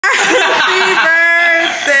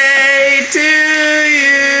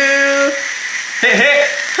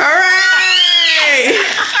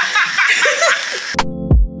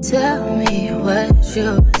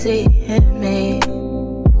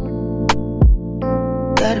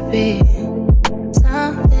be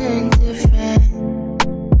something different.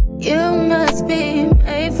 You must be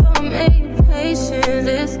made for me. Patience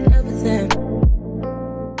is never thin.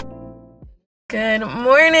 Good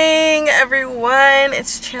morning, everyone.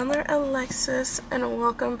 It's Chandler Alexis, and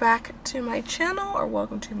welcome back to my channel, or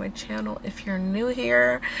welcome to my channel if you're new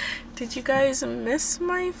here. Did you guys miss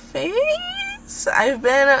my face? I've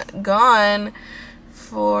been gone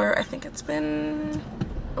for, I think it's been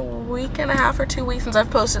a week and a half or 2 weeks since I've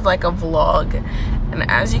posted like a vlog, and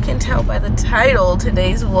as you can tell by the title,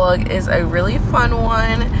 today's vlog is a really fun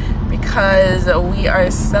one because we are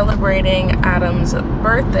celebrating Adam's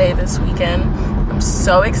birthday this weekend. I'm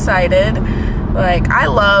so excited. Like, I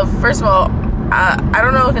love, first of all, I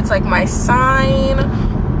don't know if it's like my sign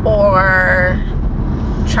or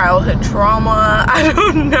childhood trauma, I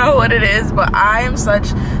don't know what it is, but I am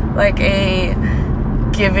such like a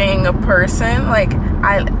giving person. Like,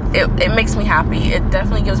 it makes me happy. It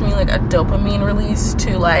definitely gives me like a dopamine release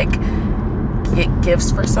to like get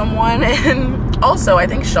gifts for someone. And also I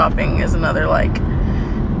think shopping is another like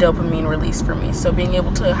dopamine release for me, so being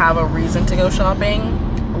able to have a reason to go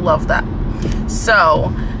shopping, love that.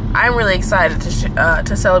 So I'm really excited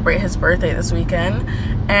to celebrate his birthday this weekend.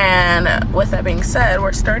 And with that being said,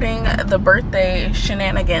 we're starting the birthday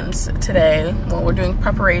shenanigans today. Well, we're doing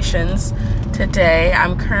preparations today.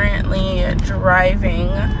 I'm currently driving.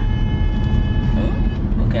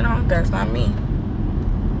 Who can honk? That's not me.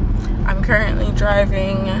 I'm currently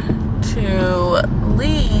driving to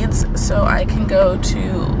Leeds so I can go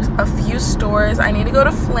to a few stores. I need to go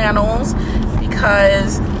to Flannels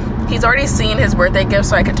because he's already seen his birthday gift,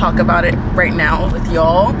 so I can talk about it right now with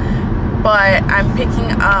y'all. But I'm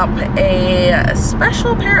picking up a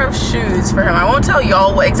special pair of shoes for him. I won't tell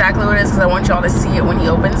y'all exactly what it is because I want y'all to see it when he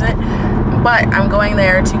opens it. But I'm going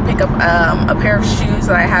there to pick up a pair of shoes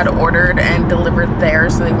that I had ordered and delivered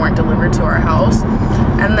there, so they weren't delivered to our house.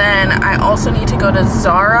 And then I also need to go to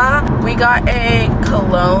Zara. We got a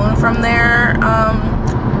cologne from there.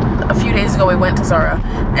 A few days ago we went to Zara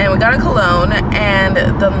and we got a cologne and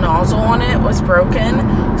the nozzle on it was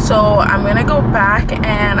broken, so I'm gonna go back,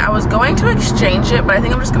 and I was going to exchange it, but I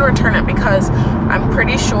think I'm just gonna return it because I'm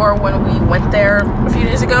pretty sure when we went there a few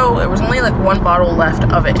days ago there was only like one bottle left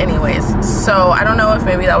of it anyways. So I don't know if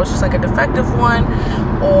maybe that was just like a defective one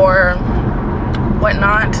or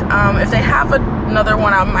whatnot. If they have another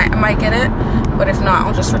one, I might get it, but if not,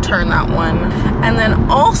 I'll just return that one. And then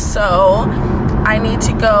also I need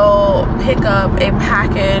to go pick up a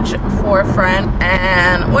package for a friend.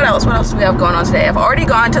 And what else do we have going on today? I've already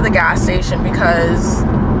gone to the gas station because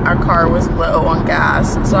our car was low on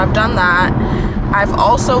gas, so I've done that. I've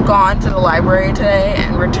also gone to the library today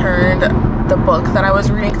and returned the book that I was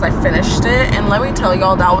reading because I finished it, and let me tell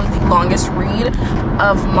y'all, that was the longest read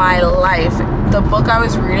of my life. The book I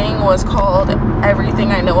was reading was called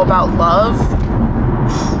Everything I Know About Love.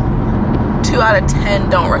 2 out of 10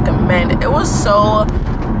 don't recommend. It was so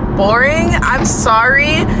boring. I'm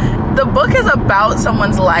sorry. The book is about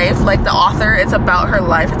someone's life, like the author, it's about her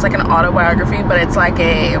life. It's like an autobiography, but it's like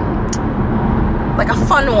a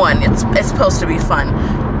fun one. It's supposed to be fun,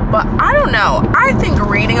 but I don't know. I think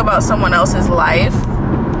reading about someone else's life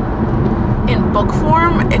in book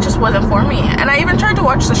form, it just wasn't for me. And I even tried to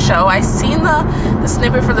watch the show. I seen the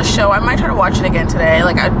snippet for the show. I might try to watch it again today.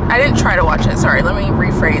 Like, I didn't try to watch it, sorry, let me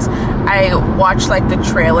rephrase. I watched like the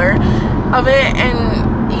trailer of it,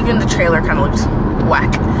 and even the trailer kind of looked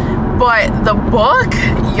whack. But the book,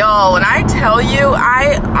 y'all, when I tell you,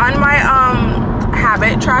 on my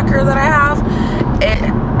habit tracker that I have,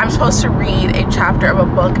 I'm supposed to read a chapter of a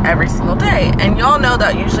book every single day. And y'all know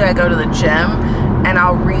that usually I go to the gym and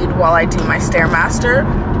I'll read while I do my Stairmaster,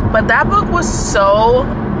 but that book was so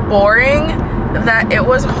boring that it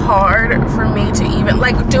was hard for me to even,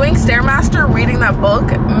 like, doing Stairmaster, reading that book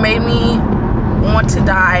made me want to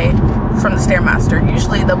die from the Stairmaster.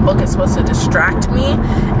 Usually the book is supposed to distract me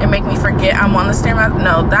and make me forget I'm on the Stairmaster.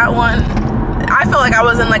 No, that one, I felt like I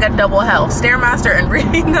was in like a double hell, Stairmaster and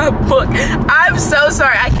reading that book. I'm so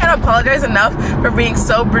sorry. I can't apologize enough for being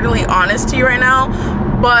so brutally honest to you right now.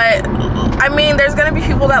 But I mean, there's gonna be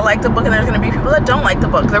people that like the book and there's gonna be people that don't like the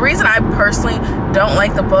book. The reason I personally don't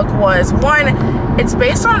like the book was, one, it's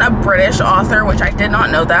based on a British author, which I did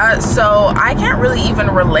not know that, so I can't really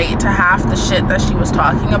even relate to half the shit that she was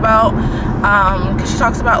talking about. Because she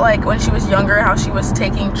talks about like when she was younger, how she was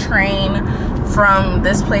taking train from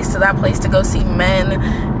this place to that place to go see men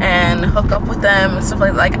and hook up with them and stuff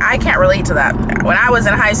like that. Like, I can't relate to that. When I was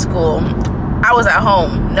in high school, I was at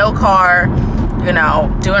home, no car, you know,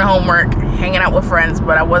 doing homework, hanging out with friends,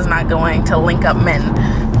 but I was not going to link up men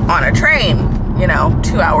on a train. you know,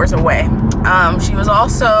 2 hours away. She was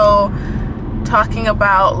also talking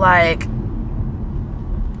about, like,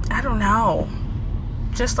 I don't know,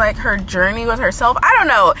 just like her journey with herself. I don't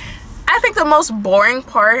know. I think the most boring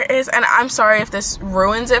part is, and I'm sorry if this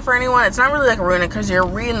ruins it for anyone, it's not really like ruining it because you're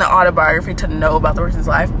reading the autobiography to know about the person's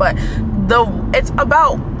life, but it's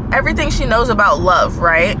about everything she knows about love,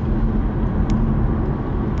 right?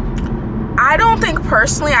 I don't think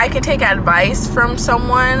personally I can take advice from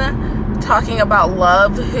someone talking about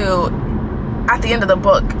love who at the end of the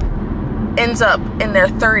book ends up in their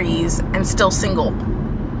 30s and still single.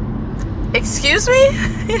 Excuse me?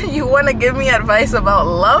 You want to give me advice about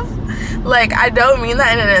love? Like, I don't mean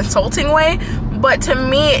that in an insulting way, but to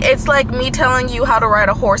me, it's like me telling you how to ride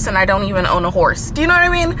a horse and I don't even own a horse. Do you know what I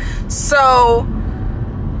mean? So,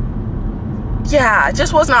 yeah, it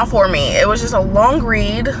just was not for me. It was just a long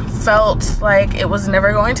read, felt like it was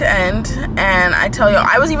never going to end, and I tell you,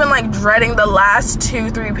 I was even like dreading the last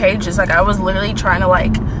 2-3 pages. Like, I was literally trying to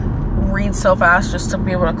like read so fast just to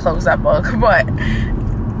be able to close that book. But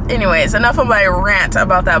anyways, enough of my rant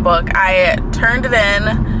about that book. I turned it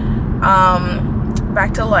in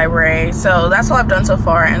back to the library, so that's all I've done so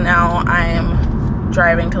far, and now I'm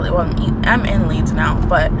driving to, well, I'm in Leeds now,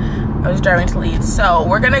 but I was driving to Leeds. So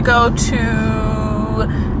we're gonna go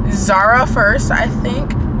to Zara first, I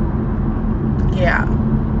think. Yeah.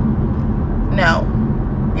 No.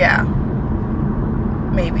 Yeah.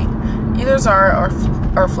 Maybe. Either Zara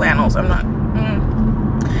or Flannels. I'm not.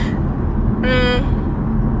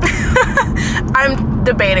 I'm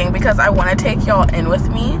debating because I want to take y'all in with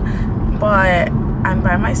me, but I'm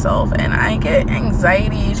by myself and I get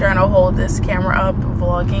anxiety trying to hold this camera up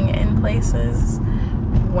vlogging in places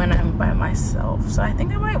when I'm by myself. So I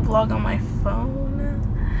think I might vlog on my phone.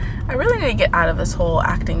 I really need to get out of this whole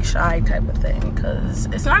acting shy type of thing, because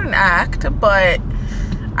it's not an act, but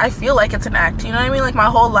I feel like it's an act. You know what I mean? Like, my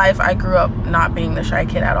whole life I grew up not being the shy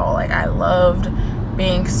kid at all. Like, I loved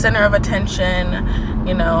being center of attention,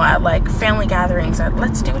 you know, at like family gatherings, at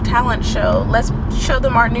let's do a talent show, let's show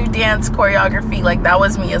them our new dance choreography. Like, that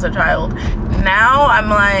was me as a child. Now I'm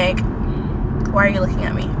like, why are you looking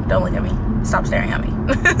at me? Don't look at me. Stop staring at me.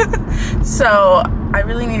 So I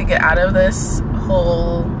really need to get out of this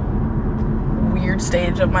whole weird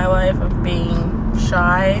stage of my life of being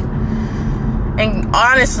shy, and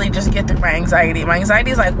honestly just get through my anxiety. My anxiety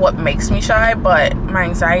is like what makes me shy, but my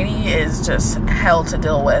anxiety is just hell to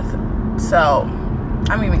deal with. So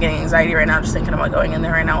I'm even getting anxiety right now just thinking about going in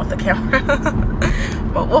there right now with the camera.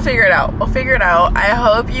 But we'll figure it out. We'll figure it out. I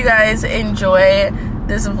hope you guys enjoy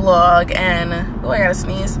this vlog, and oh, I gotta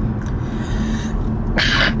sneeze.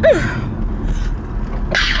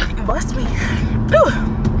 Bless me.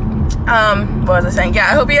 What was I saying? Yeah,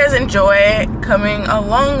 I hope you guys enjoy coming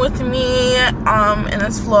along with me in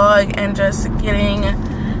this vlog and just getting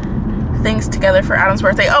things together for Adam's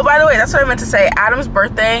birthday. Oh, by the way, that's what I meant to say. Adam's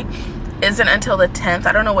birthday isn't until the 10th.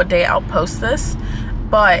 I don't know what day I'll post this,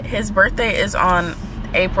 but his birthday is on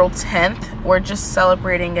April 10th. We're just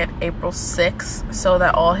celebrating it April 6th so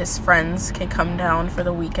that all his friends can come down for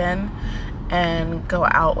the weekend and go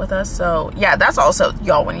out with us. So yeah, that's also,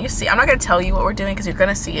 y'all, when you see, I'm not gonna tell you what we're doing because you're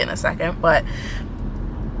gonna see it in a second, but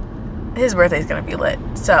his birthday is gonna be lit.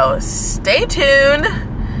 So stay tuned,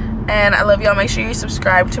 and I love y'all. Make sure you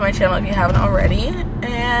subscribe to my channel if you haven't already,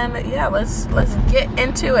 and yeah, let's get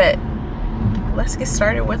into it. Let's get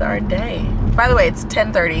started with our day. By the way, it's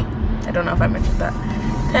 10:30. I don't know if I mentioned that.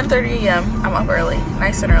 10:30 a.m. I'm up early,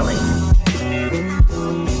 nice and early.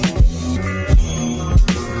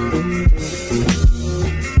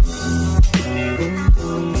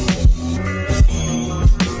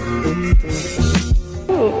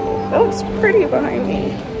 That looks pretty behind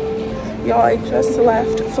me. Y'all, I just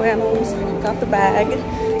left Flannels, got the bag,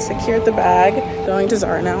 secured the bag, going to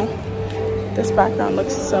Zara now. This background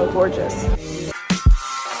looks so gorgeous.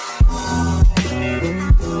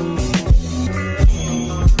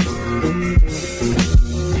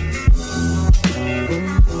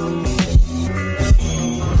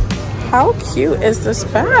 How cute is this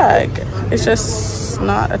bag? It's just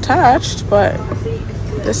not attached, but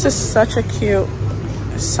this is such a cute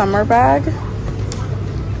summer bag.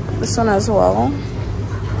 This one as well.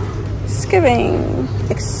 It's giving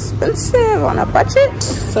expensive on a budget.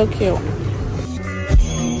 So cute.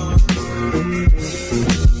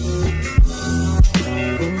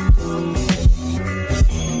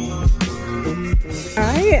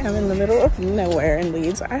 I am in the middle of nowhere in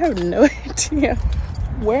Leeds. I have no idea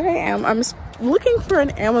where I am. I'm looking for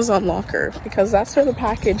an Amazon locker because that's where the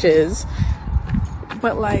package is.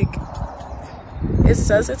 But like, it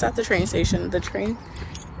says it's at the train station. The train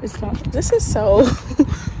is not. This is so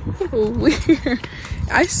weird.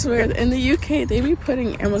 I swear, in the UK, they be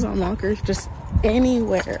putting Amazon lockers just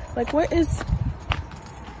anywhere. Like, what is...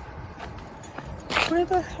 Where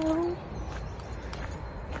the hell?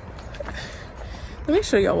 Let me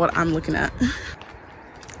show y'all what I'm looking at.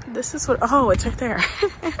 This is what... Oh, it's right there.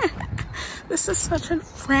 This is such a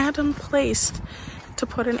random place to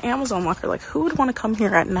put an Amazon locker. Like, who would want to come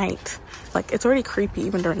here at night? Like, it's already creepy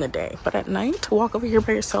even during the day, but at night to walk over here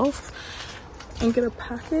by yourself and get a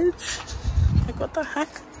package, like, what the heck?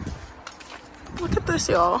 Look at this,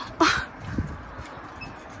 y'all.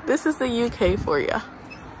 This is the UK for you.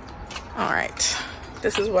 All right,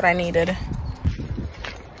 this is what I needed.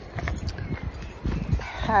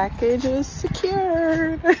 Package is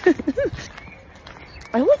secured.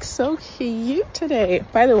 I look so cute today.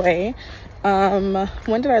 By the way,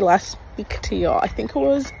 when did I last speak to y'all? I think it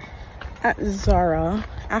was at Zara.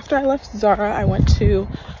 After I left Zara, I went to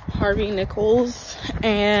Harvey Nichols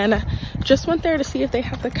and just went there to see if they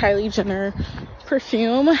have the Kylie Jenner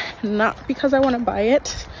perfume. Not because I want to buy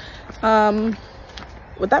it.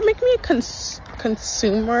 Would that make me a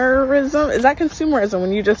consumerism? Is that consumerism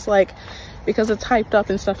when you just like, because it's hyped up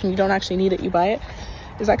and stuff and you don't actually need it, you buy it?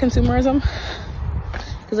 Is that consumerism?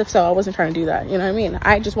 Because if so, I wasn't trying to do that, you know what I mean?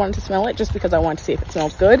 I just wanted to smell it just because I wanted to see if it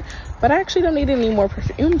smells good. But I actually don't need any more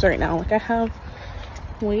perfumes right now. Like, I have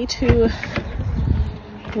way too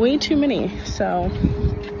many. So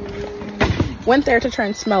went there to try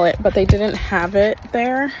and smell it, but they didn't have it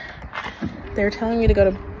there. They were telling me to go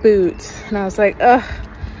to Boots, and I was like, ugh,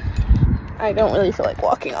 I don't really feel like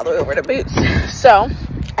walking all the way over to Boots. So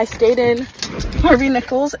I stayed in Harvey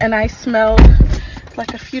Nichols and I smelled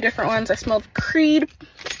like a few different ones. I smelled Creed.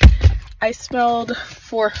 I smelled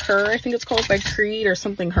For Her, I think it's called, by Creed or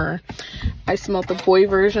something Her. I smelled the boy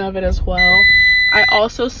version of it as well. I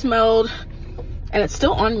also smelled, and it's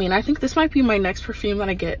still on me, and I think this might be my next perfume that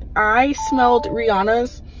I get. I smelled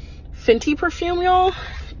Rihanna's Fenty perfume, y'all.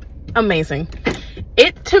 Amazing.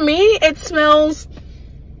 To me, it smells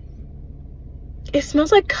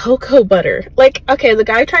like cocoa butter. Like, okay, the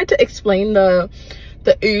guy tried to explain the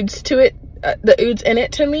ouds to it, the ouds in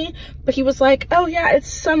it to me, but he was like, oh yeah,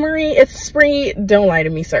 it's summery, it's springy. Don't lie to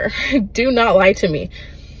me, sir. Do not lie to me.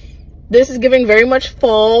 This is giving very much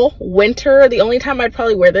fall, winter. The only time I'd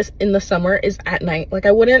probably wear this in the summer is at night. Like, I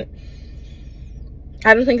don't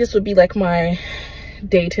think this would be like my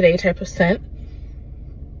day-to-day type of scent.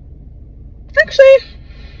 Actually,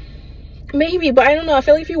 maybe, but I don't know. I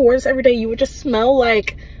feel like if you wore this every day, you would just smell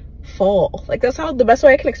like fall. Like, that's how the best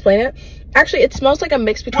way I can explain it. Actually, it smells like a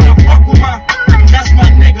mix between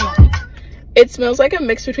it smells like a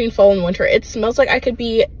mix between fall and winter. It smells like I could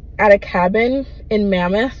be at a cabin in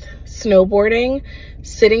Mammoth snowboarding,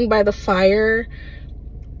 sitting by the fire,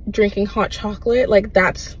 drinking hot chocolate. Like,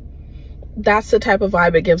 that's the type of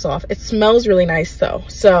vibe it gives off. It smells really nice though,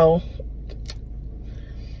 so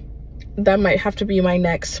that might have to be my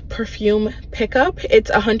next perfume pickup.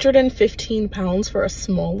 It's 115 pounds for a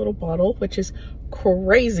small little bottle, which is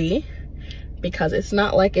crazy because it's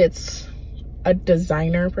not like it's a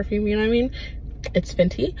designer perfume, you know what I mean? It's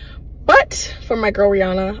Fenty, but for my girl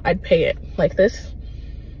Rihanna, I'd pay it. Like, this,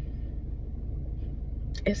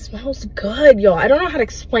 it smells good, y'all. I don't know how to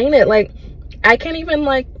explain it. Like, I can't even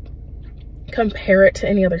like compare it to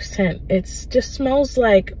any other scent. It just smells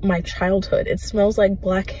like my childhood. It smells like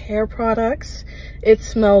black hair products. It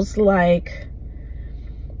smells like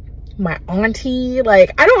my auntie.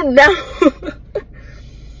 Like, I don't know.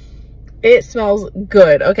 It smells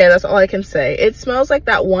good. Okay, that's all I can say. It smells like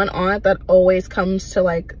that one aunt that always comes to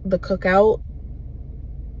like the cookout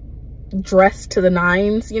dressed to the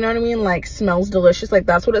nines, you know what I mean? Like, smells delicious. Like,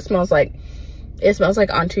 that's what it smells like. It smells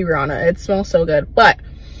like Auntie Rihanna. It smells so good. But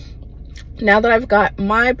now that I've got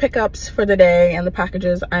my pickups for the day and the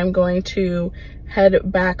packages, I'm going to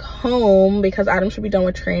head back home because Adam should be done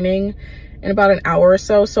with training in about an hour or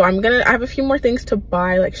so. So I have a few more things to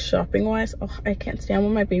buy, like shopping wise. Oh, I can't stand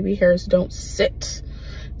when my baby hairs don't sit.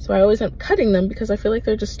 So I always end up cutting them because I feel like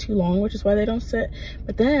they're just too long, which is why they don't sit.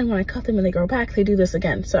 But then when I cut them and they grow back, they do this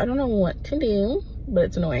again. So I don't know what to do, but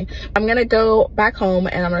it's annoying. I'm gonna go back home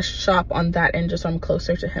and I'm gonna shop on that end just so I'm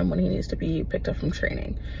closer to him when he needs to be picked up from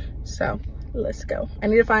training. So let's go. I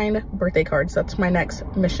need to find birthday cards. That's my next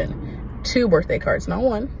mission. 2 birthday cards, not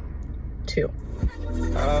 1, 2.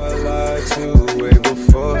 I lied to way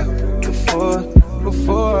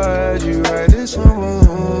before I had you right this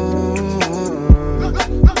home.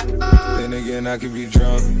 Then again, I could be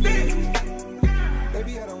drunk.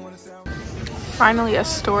 Finally, a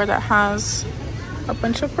store that has a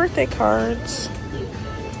bunch of birthday cards.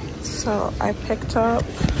 So I picked up, I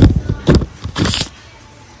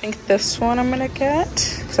think this one I'm gonna get.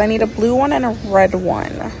 So I need a blue one and a red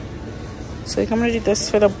one. So I think I'm gonna do this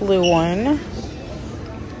for the blue one.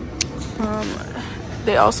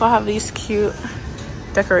 They also have these cute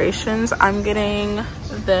decorations. I'm getting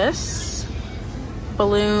this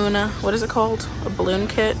balloon, what is it called? A balloon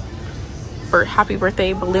kit for happy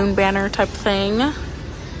birthday balloon banner type thing.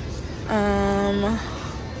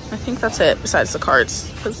 I think that's it besides the cards,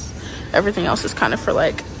 because everything else is kind of for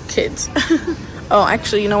like kids. Oh,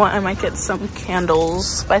 actually, you know what? I might get some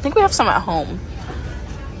candles, but I think we have some at home.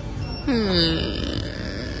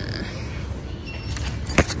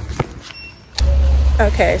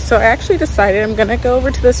 Okay, so I actually decided I'm gonna go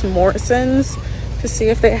over to this Morrison's to see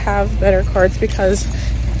if they have better cards, because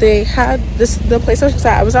they had this, the place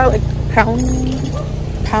I was at like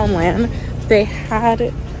Poundland. They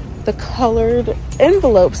had the colored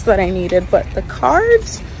envelopes that I needed, but the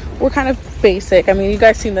cards were kind of basic. I mean, you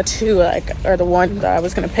guys seen the two, like, or the one that I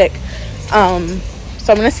was gonna pick. So I'm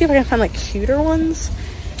gonna see if I can find like cuter ones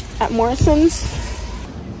at Morrison's.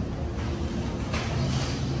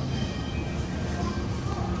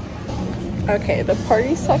 Okay, the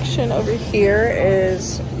party section over here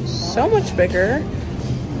is so much bigger,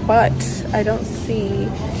 but I don't see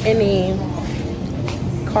any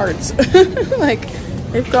cards. Like,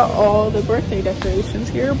 they've got all the birthday decorations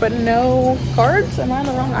here, but no cards. Am I on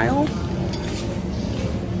the wrong aisle?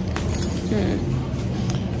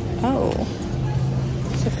 Oh,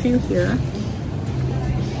 there's a few here,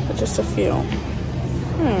 but just a few.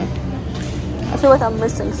 I feel like I'm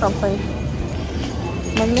missing something.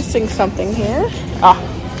 I'm missing something here.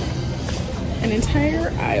 An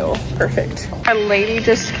entire aisle. Perfect. A lady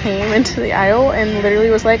just came into the aisle and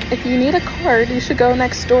literally was like, if you need a card, you should go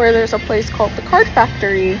next door. There's a place called the Card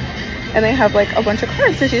Factory, and they have like a bunch of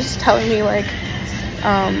cards. And she's just telling me like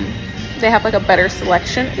they have like a better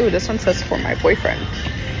selection. Ooh, this one says for my boyfriend.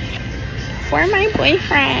 For my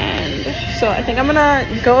boyfriend. So I think I'm gonna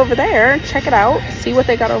go over there, check it out, see what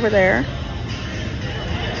they got over there.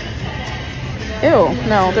 Ew,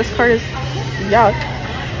 no, this card is yuck.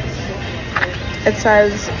 It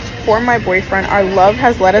says, for my boyfriend, our love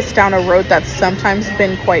has led us down a road that's sometimes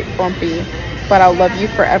been quite bumpy, but I'll love you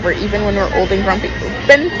forever, even when we're old and grumpy.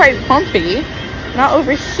 Been quite bumpy, not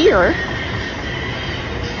over here.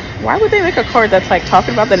 Why would they make a card that's like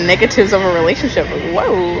talking about the negatives of a relationship?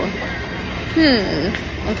 Whoa.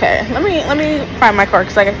 Okay, let me find my card,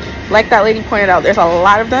 because like that lady pointed out, there's a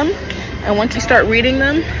lot of them, and once you start reading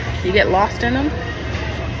them, you get lost in them.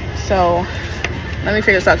 So let me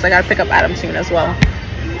figure this out, because I gotta pick up Adam soon as well.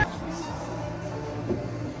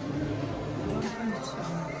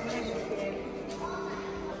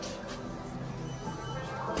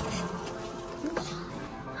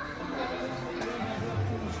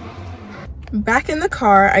 Back in the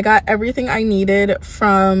car, I got everything I needed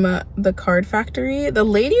from the Card Factory. The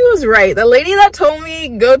lady was right. The lady that told me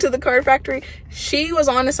go to the Card Factory, she was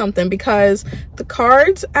onto something, because the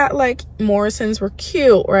cards at like Morrison's were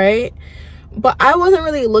cute, right? But I wasn't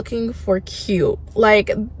really looking for cute.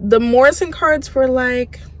 Like, the Morrison cards were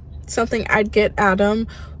like something I'd get Adam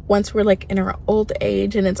once we're like in our old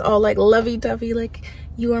age, and it's all like lovey-dovey, like,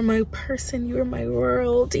 you are my person, you are my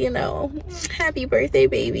world, you know, happy birthday,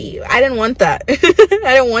 baby. I didn't want that. I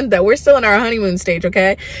didn't want that. We're still in our honeymoon stage,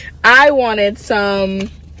 okay? I wanted some,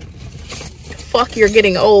 fuck, you're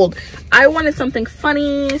getting old. I wanted something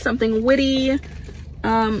funny, something witty. So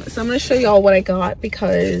I'm gonna show y'all what I got,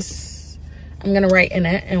 because I'm gonna write in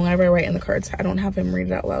it, and whenever I write in the cards, I don't have him read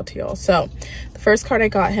it out loud to y'all. So the first card I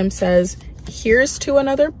got him says, here's to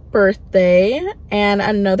another birthday and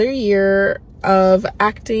another year of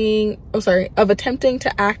attempting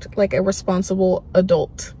to act like a responsible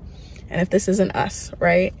adult. And if this isn't us,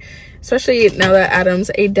 right? Especially now that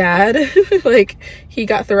Adam's a dad, like, he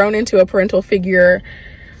got thrown into a parental figure.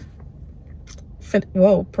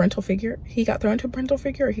 Whoa, parental figure? He got thrown into a parental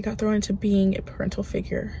figure, or he got thrown into being a parental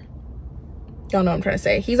figure? Y'all know what I'm trying to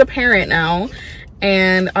say. He's a parent now,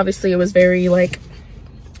 and obviously it was very like,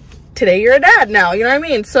 today you're a dad now, you know what I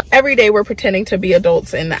mean? So every day we're pretending to be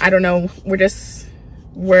adults, and I don't know,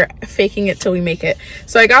 we're faking it till we make it.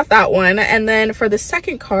 So I got that one. And then for the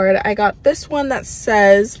second card, I got this one that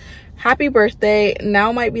says, happy birthday,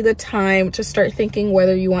 now might be the time to start thinking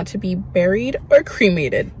whether you want to be buried or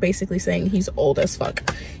cremated. Basically saying he's old as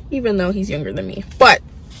fuck, even though he's younger than me. But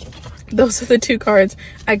those are the two cards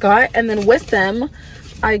I got. And then with them,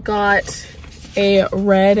 I got a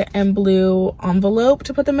red and blue envelope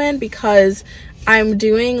to put them in, because I'm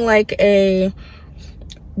doing like a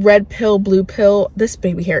red pill, blue pill. This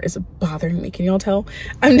baby hair is bothering me, can y'all tell?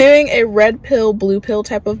 I'm doing a red pill, blue pill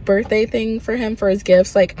type of birthday thing for him for his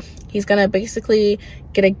gifts. Like, he's gonna basically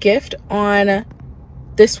get a gift on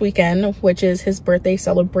this weekend, which is his birthday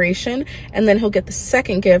celebration, and then he'll get the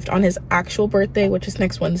second gift on his actual birthday, which is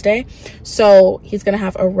next Wednesday. So he's gonna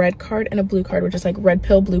have a red card and a blue card, which is like red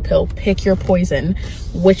pill, blue pill, pick your poison.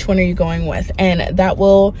 Which one are you going with? And that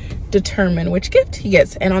will determine which gift he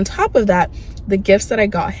gets. And on top of that, the gifts that I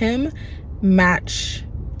got him match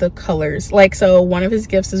the colors. Like, so one of his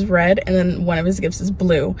gifts is red and then one of his gifts is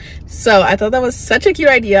blue. So I thought that was such a cute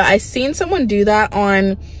idea. I seen someone do that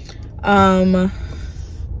on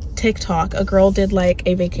TikTok. A girl did like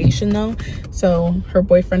a vacation though, so her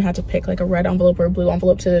boyfriend had to pick like a red envelope or a blue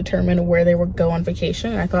envelope to determine where they would go on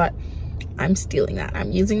vacation. And I thought, I'm stealing that,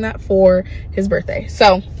 I'm using that for his birthday.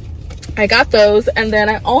 So I got those, and then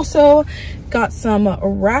I also got some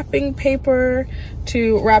wrapping paper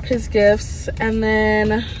to wrap his gifts, and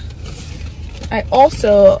then I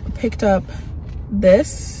also picked up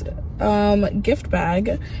this gift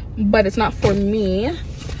bag, but it's not for me.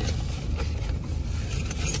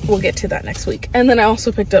 We'll get to that next week. And then I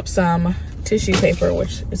also picked up some tissue paper,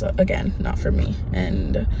 which is again not for me.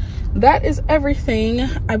 And that is everything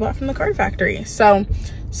I bought from the card factory. So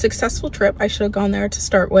successful trip. I should have gone there to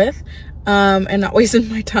start with, and not wasted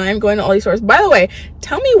my time going to all these stores. By the way,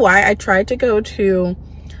 tell me why I tried to go to,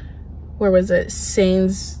 where was it,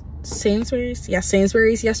 Sainsbury's? Yeah,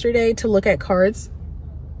 Sainsbury's yesterday to look at cards.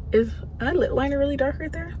 Is my lip liner really dark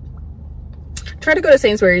right there? Tried to go to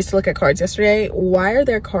Sainsbury's to look at cards yesterday. Why are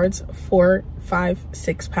their cards 4, 5,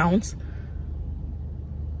 6 pounds?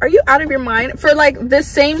 Are you out of your mind? For like this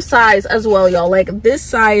same size as well, y'all. Like this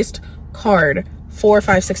sized card, 4,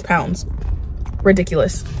 5, 6 pounds.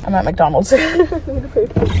 Ridiculous. I'm at McDonald's. Hello.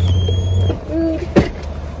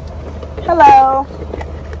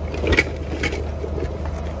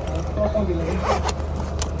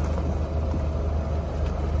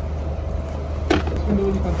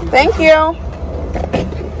 Thank you.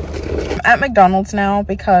 I'm at McDonald's now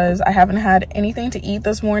because I haven't had anything to eat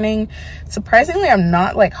this morning. Surprisingly, I'm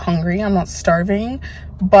not like hungry, I'm not starving,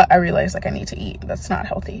 but I realized like I need to eat. That's not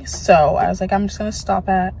healthy. So I was like, I'm just gonna stop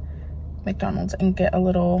at McDonald's and get a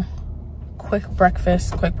little quick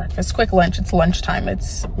lunch. It's lunchtime,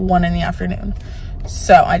 it's 1 in the afternoon.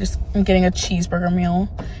 So I'm getting a cheeseburger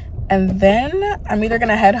meal, and then I'm either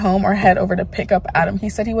gonna head home or head over to pick up Adam. He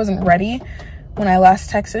said he wasn't ready when I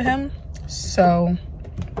last texted him, so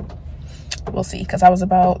we'll see, because I was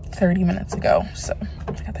about 30 minutes ago. So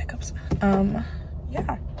I got the hiccups.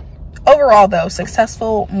 Yeah, overall though,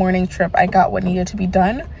 successful morning trip. I got what needed to be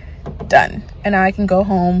done, and now I can go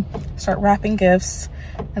home, start wrapping gifts,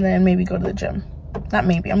 and then maybe go to the gym. Not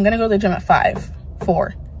maybe, I'm gonna go to the gym at 5,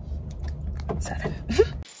 4, 7.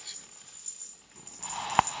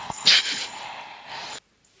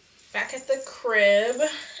 Back at the crib,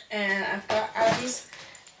 and I've got Adam's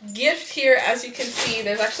gift here. As you can see,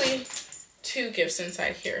 there's actually 2 gifts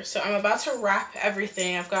inside here. So I'm about to wrap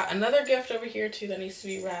everything. I've got another gift over here too that needs to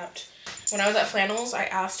be wrapped. When I was at Flannels, I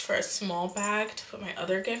asked for a small bag to put my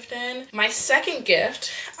other gift in. My second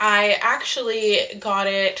gift, I actually got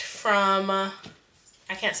it from, I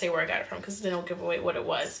can't say where I got it from because then it'll give away what it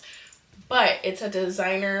was. But it's a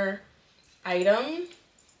designer item,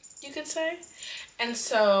 you could say. And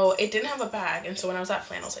so it didn't have a bag. And so when I was at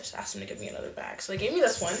Flannels, I just asked them to give me another bag. So they gave me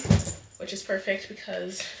this one, which is perfect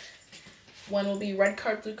because one will be red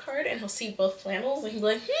card, blue card, and he'll see both flannels and he'll be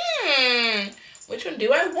like, which one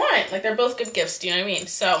do I want? Like, they're both good gifts, do you know what I mean?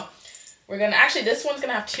 So we're gonna, actually this one's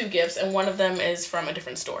gonna have 2 gifts, and one of them is from a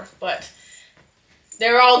different store, but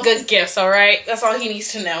they're all good gifts, all right? That's all he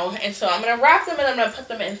needs to know. And so I'm gonna wrap them and I'm gonna put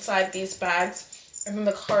them inside these bags, and then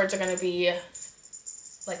the cards are gonna be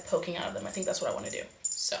like poking out of them. I think that's what I want to do.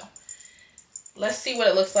 So let's see what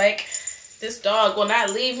it looks like. This dog will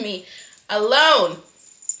not leave me alone.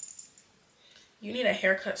 You need a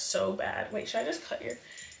haircut so bad. Wait, should I just cut your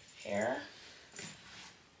hair?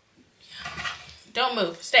 Yeah. Don't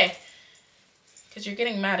move, stay, because you're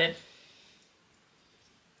getting matted.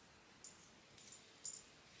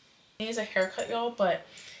 He needs a haircut, y'all, but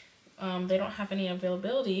they don't have any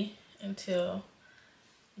availability until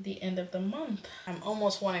the end of the month. I'm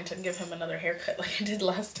almost wanting to give him another haircut like I did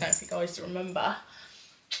last time, if you always remember. All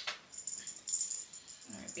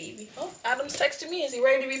right, baby. Oh, Adam's texting me. Is he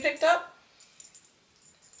ready to be picked up?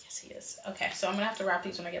 Yes, he is. Okay, so I'm gonna have to wrap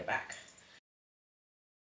these when I get back.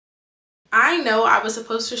 I know I was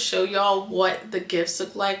supposed to show y'all what the gifts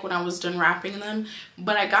look like when I was done wrapping them,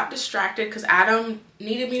 but I got distracted because Adam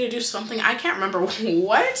needed me to do something. I can't remember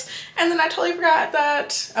what, and then I totally forgot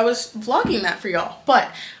that I was vlogging that for y'all. But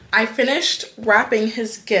I finished wrapping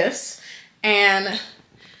his gifts and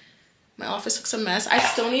my office looks a mess. I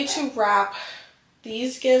still need to wrap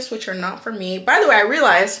these gifts, which are not for me. By the way, I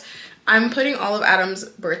realized I'm putting all of Adam's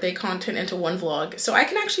birthday content into one vlog, so I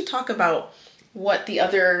can actually talk about what the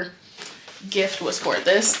other gift was for.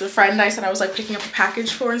 The friend I said I was like picking up a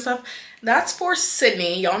package for and stuff, that's for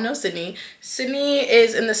Sydney. Y'all know Sydney. Sydney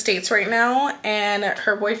is in the States right now, and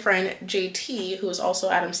her boyfriend JT, who is also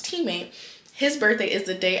Adam's teammate, his birthday is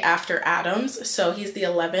the day after Adam's, so he's the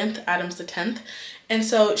 11th, Adam's the 10th. And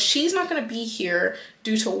so she's not gonna be here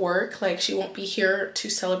due to work, like she won't be here to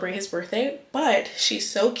celebrate his birthday, but she's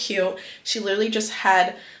so cute. She literally just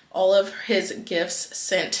had all of his gifts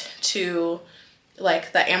sent to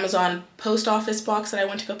like the Amazon post office box that I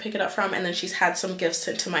went to go pick it up from, and then she's had some gifts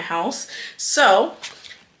sent to my house. So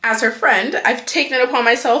as her friend, I've taken it upon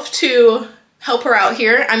myself to help her out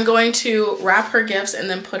here. I'm going to wrap her gifts and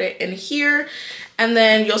then put it in here, and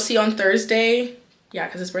then you'll see on Thursday, yeah,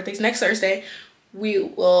 because his birthday's next Thursday, we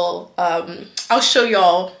will I'll show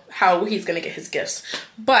y'all how he's gonna get his gifts,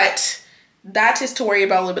 but that is to worry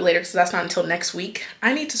about a little bit later because that's not until next week.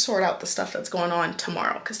 I need to sort out the stuff that's going on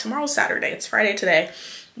tomorrow because tomorrow's Saturday. It's Friday today.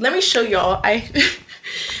 Let me show y'all. I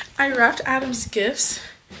wrapped Adam's gifts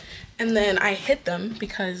and then I hid them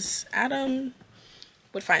because Adam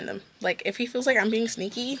would find them. Like if he feels like I'm being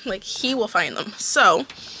sneaky, like he will find them. So,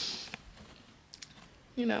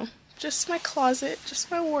 you know, just my closet, just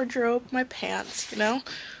my wardrobe, my pants, you know.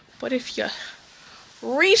 But if you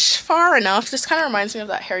reach far enough, this kind of reminds me of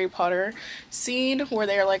that Harry Potter scene where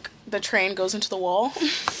they're like, the train goes into the wall.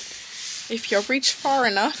 If you reach far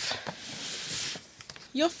enough,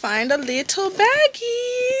 you'll find a little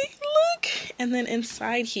baggie. Look. And then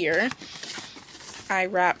inside here, I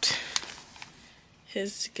wrapped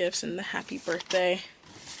his gifts in the happy birthday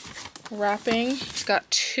wrapping. It's got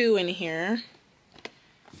 2 in here.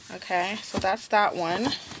 Okay, so that's that one.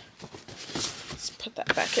 Let's put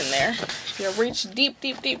that back in there. If you reach deep,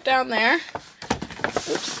 deep, deep down there,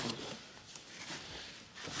 oops,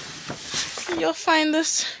 you'll find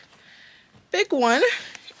this big one.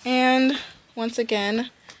 And once again,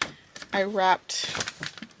 I wrapped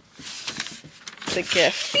the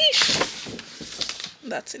gift. Eesh.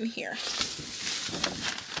 That's in here.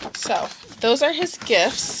 So those are his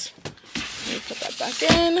gifts. Let me put that back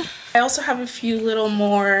in. I also have a few little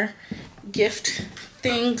more gift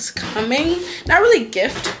things coming. Not really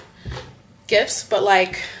gifts, but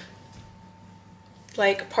like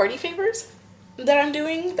party favors that I'm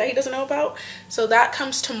doing that he doesn't know about. So that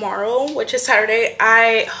comes tomorrow, which is Saturday.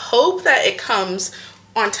 I hope that it comes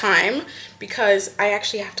on time because I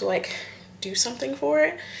actually have to like do something for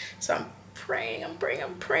it. So I'm praying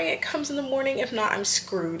it comes in the morning. If not, I'm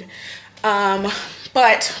screwed.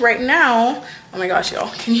 But right now, oh my gosh, y'all,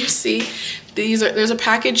 can you see? There's a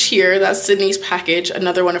package here, that's Sydney's package,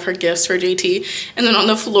 another one of her gifts for JT. And then on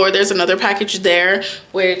the floor, there's another package there,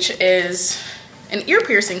 which is an ear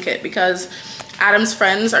piercing kit because Adam's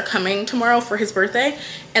friends are coming tomorrow for his birthday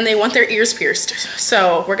and they want their ears pierced.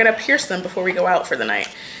 So we're gonna pierce them before we go out for the night.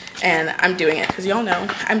 And I'm doing it because y'all know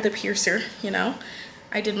I'm the piercer, you know?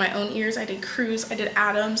 I did my own ears, I did Cruz, I did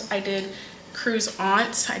Adam's, I did Cruz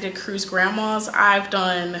aunts, I did Cruz grandmas. I've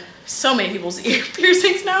done so many people's ear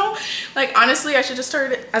piercings now. Like honestly, I should just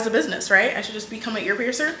start it as a business, right? I should just become an ear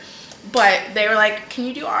piercer. But they were like, can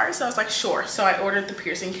you do ours? So I was like, sure. So I ordered the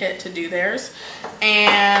piercing kit to do theirs.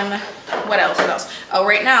 And what else? Oh,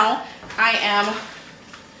 right now I am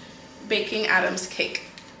baking Adam's cake.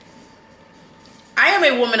 I am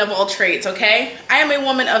a woman of all trades, okay? I am a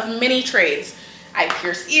woman of many trades. I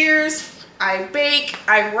pierce ears, I bake,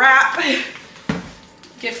 I wrap.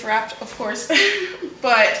 Gift wrapped, of course.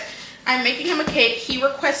 But I'm making him a cake. He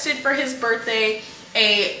requested for his birthday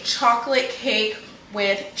a chocolate cake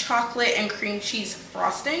with chocolate and cream cheese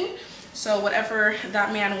frosting. So whatever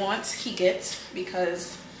that man wants, he gets,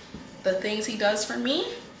 because the things he does for me,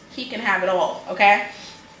 he can have it all, okay?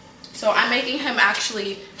 So I'm making him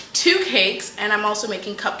actually 2 cakes, and I'm also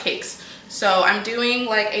making cupcakes. So I'm doing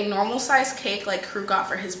like a normal size cake like Crew got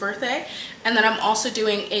for his birthday. And then I'm also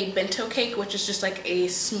doing a bento cake, which is just like a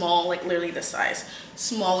small, like literally this size,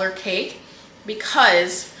 smaller cake,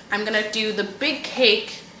 because I'm gonna do the big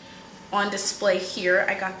cake on display here.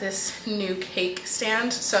 I got this new cake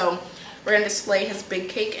stand. So we're gonna display his big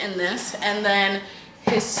cake in this, and then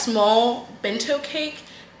his small bento cake,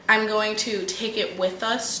 I'm going to take it with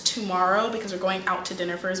us tomorrow because we're going out to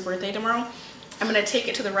dinner for his birthday tomorrow. I'm gonna take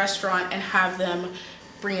it to the restaurant and have them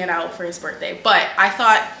bring it out for his birthday. But I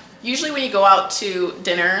thought, usually when you go out to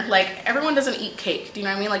dinner, like everyone doesn't eat cake, do you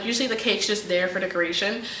know what I mean? Like usually the cake's just there for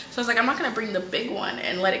decoration. So I was like, I'm not gonna bring the big one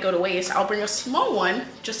and let it go to waste. I'll bring a small one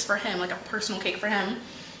just for him, like a personal cake for him,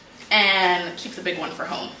 and keep the big one for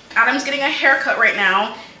home. Adam's getting a haircut right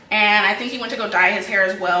now, and I think he went to go dye his hair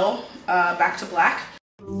as well, back to black.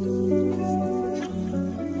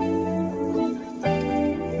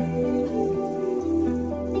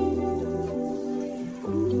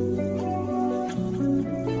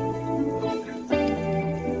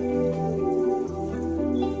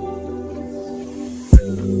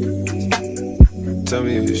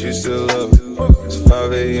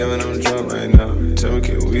 5 a.m. and I'm drunk right now. Tell me,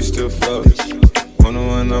 can we still fuck?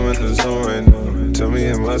 101, I'm in the zone right now. Tell me,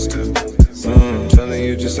 am I still? Telling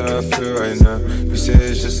you just how I feel right now. You say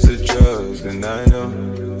it's just a drug, and I know.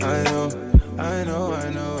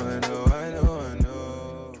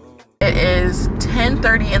 It is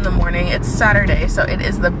 10:30 in the morning. It's Saturday, so it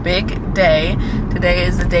is the big day. Today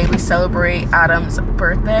is the day we celebrate Adam's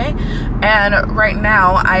birthday, and right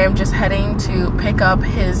now I am just heading to pick up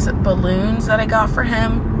his balloons that I got for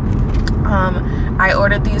him. I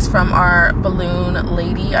ordered these from our balloon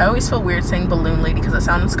lady. I always feel weird saying balloon lady because it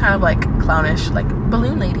sounds kind of like clownish, like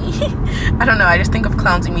balloon lady. I don't know, I just think of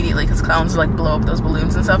clowns immediately because clowns like blow up those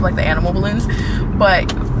balloons and stuff, like the animal balloons.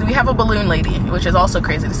 But we have a balloon lady, which is also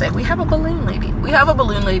crazy to say. We have a balloon lady. We have a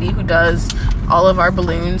balloon lady who does all of our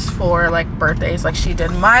balloons for like birthdays. Like she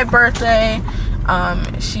did my birthday,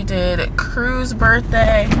 she did Crew's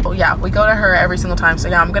birthday. Oh yeah, we go to her every single time. So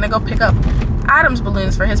yeah, I'm gonna go pick up Adam's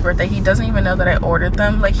balloons for his birthday. He doesn't even know that I ordered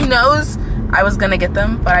them. Like he knows I was gonna get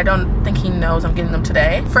them, but I don't think he knows I'm getting them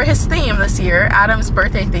today. For his theme this year, Adam's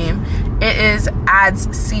birthday theme, it is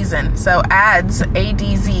ADZ season. So ADZ,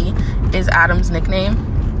 A-D-Z, is Adam's nickname.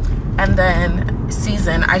 And then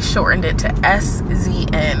season, I shortened it to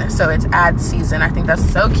S-Z-N. So it's ADZ season. I think that's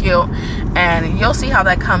so cute. And you'll see how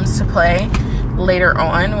that comes to play later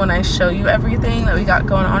on when I show you everything that we got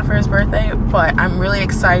going on for his birthday. But I'm really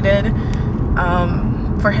excited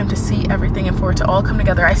for him to see everything and for it to all come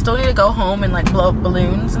together. I still need to go home and like blow up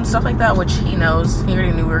balloons and stuff like that, which he knows. He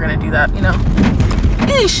already knew we were gonna do that, you know.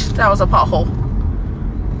 Eesh, that was a pothole.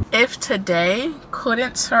 If today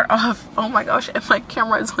couldn't start off, oh my gosh, and my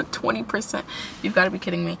camera is on 20%. You've got to be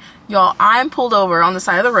kidding me. Y'all, I'm pulled over on the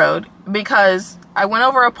side of the road because I went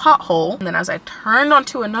over a pothole, and then as I turned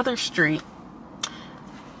onto another street,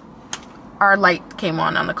 our light came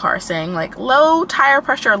on the car saying like low tire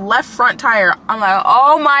pressure, left front tire. I'm like,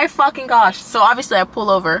 oh my fucking gosh. So obviously I pull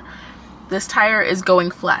over. This tire is going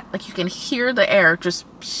flat. Like you can hear the air just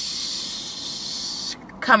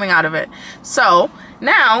coming out of it. So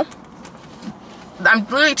now I'm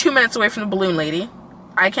literally 2 minutes away from the balloon lady.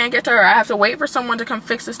 I can't get to her. I have to wait for someone to come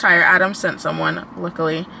fix this tire. Adam sent someone,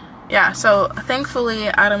 luckily. Yeah, so thankfully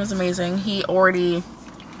Adam is amazing. He already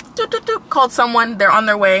called someone. They're on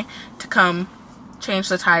their way to come change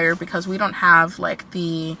the tire because we don't have like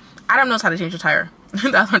the Adam knows how to change a tire.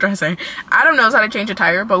 That's what I'm trying to say. Adam knows how to change a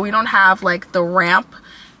tire, but we don't have like the ramp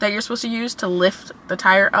that you're supposed to use to lift the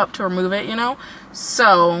tire up to remove it, you know.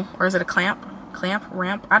 So, or is it a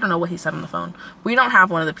ramp, I don't know what he said on the phone. We don't have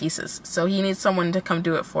one of the pieces, so he needs someone to come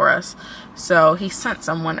do it for us. So he sent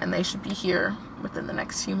someone, and they should be here within the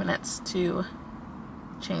next few minutes to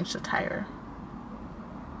change the tire.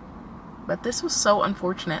 But this was so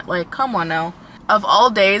unfortunate. Like, come on now. Of all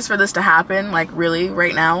days for this to happen, like really,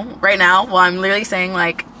 right now, while I'm literally saying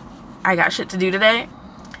like, I got shit to do today,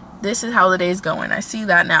 this is how the day's going. I see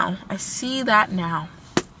that now. I see that now.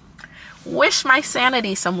 Wish my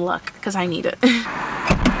sanity some luck, because I need it.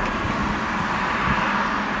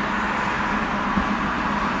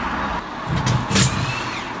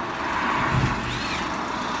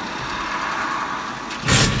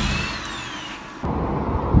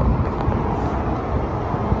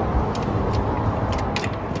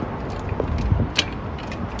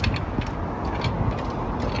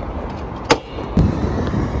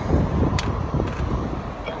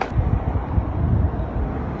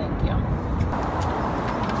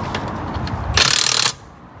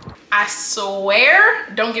 I swear,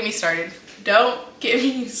 don't get me started. Don't get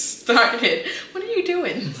me started. What are you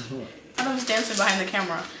doing? Adam's dancing behind the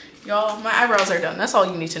camera. Y'all, my eyebrows are done. That's all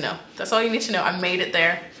you need to know. That's all you need to know. I made it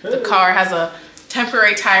there. The car has a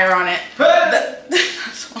temporary tire on it.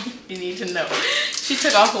 That's all you need to know. She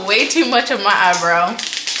took off way too much of my eyebrow.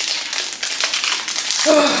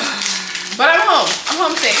 But I'm home. I'm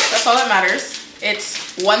home safe. That's all that matters.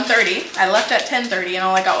 It's 1:30. I left at 10:30 and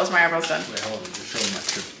all I got was my eyebrows done. Wait, hold on. Just show my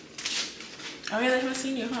trim. Oh yeah, they haven't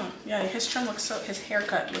seen you, huh? Yeah, his trim looks so, his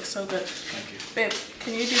haircut looks so good. Thank you. Babe,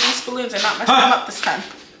 can you do these balloons and not mess them up this time?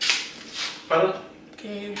 Pardon?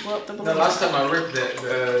 Can you blow up the balloons? The last time I ripped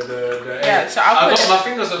the yeah, so I'll put my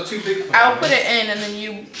fingers are too big for I'll put it in and then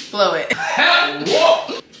you blow it.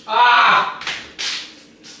 Whoa! Ah!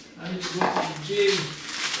 I need to go to the gym.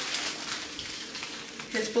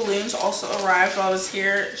 His balloons also arrived while I was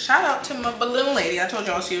here. Shout out to my balloon lady. I told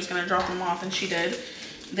y'all she was gonna drop them off and she did.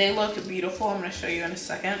 They look beautiful. I'm gonna show you in a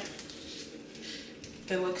second.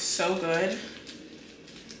 They look so good.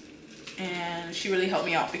 And she really helped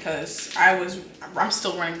me out because I'm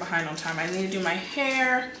still running behind on time. I need to do my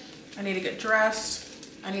hair. I need to get dressed.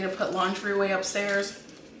 I need to put laundry away upstairs.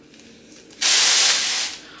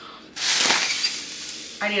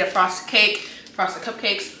 I need a frosted cake, frosted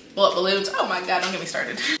cupcakes, blow up balloons. Oh my God, don't get me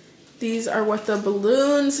started. These are what the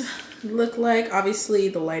balloons look like. Obviously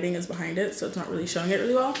the lighting is behind it, so it's not really showing it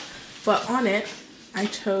really well. But on it, I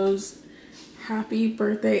chose Happy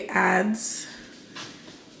Birthday ADZ,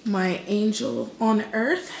 my angel on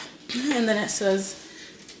earth. And then it says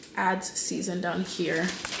ADZ SZN down here.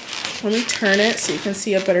 Let me turn it so you can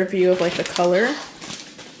see a better view of like the color.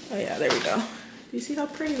 Oh yeah, there we go. Do you see how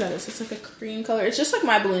pretty that is? It's like a cream color. It's just like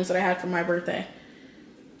my balloons that I had for my birthday,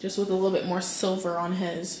 just with a little bit more silver on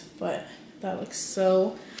his, but that looks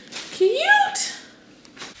so cute.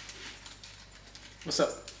 What's up?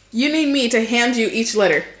 You need me to hand you each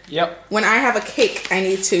letter. Yep. When I have a cake, I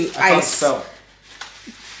need to I can't ice. spell.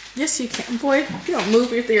 Yes, you can, boy. You don't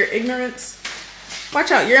move with your ignorance.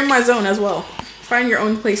 Watch out, you're in my zone as well. Find your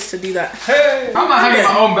own place to do that. Hey! I'm not having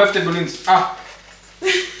my own birthday balloons. Ah.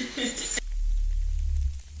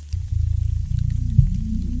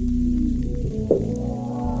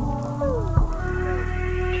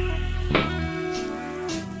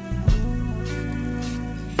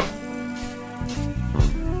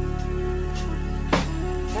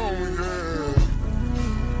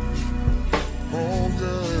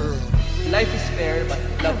 Life is fair, but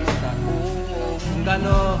love is not. Kung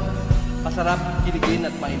gaano masarap kiligin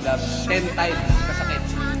at ma-love, 10 times kasakit.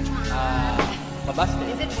 Mabaste.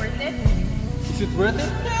 Is it worth it? Is it worth it?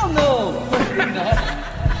 Hell no!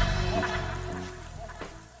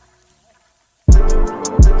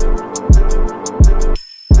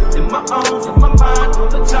 In my arms, in my mind, all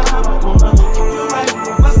the time, I'm gonna keep you right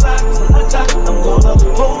on my side till I die. I'm gonna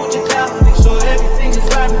hold you down, make sure everything is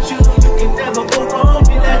right with you. You can never go wrong,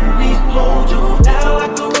 be letting me hold you down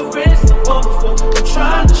like a reference to before. I'm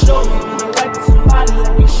trying to show you that I like somebody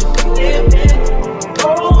like we should be living.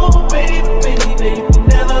 Oh, baby, baby, baby,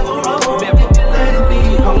 never go wrong, baby, letting me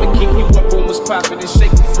hold you. I'ma keep you up on what's poppin' and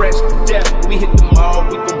shake you fresh to death. We hit the mall,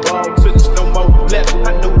 we gon' ball till there's no more left.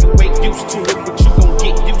 I know you ain't used to it, but you gon'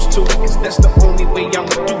 get used to it, cause that's the only way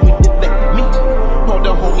I'ma do it. To let me. All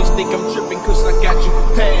the homies think I'm trippin' cause I got you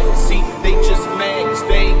prepared. See, they just mad cause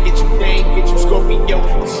they ain't get you, Scorpio.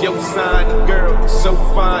 It's your sign, and girl, it's so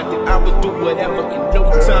fine that I would do whatever in no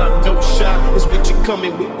time, no shot. It's what you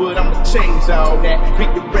coming with, but I'ma change all that.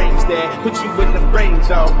 Rearrange that, put you in the range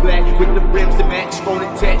all black, with the rims that match, phone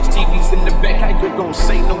attached, TVs in the back. How you gon'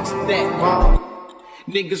 say no to that, mom?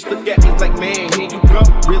 Niggas look at me like, man, here you go.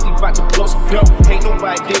 Really about to blow some dough. Ain't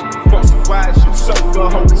nobody there before, so why is you so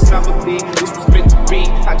good? Hold this time of day, this was meant to be.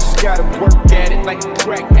 I just gotta work at it like a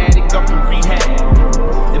crack addict up in rehab.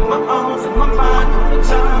 In my arms, in my mind, all the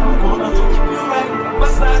time, I'm gonna keep you right on my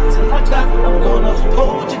side till I die. I'm gonna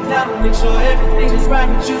hold you down, make sure everything is right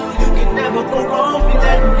with you. You can never go wrong, be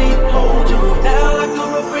letting me hold you down like a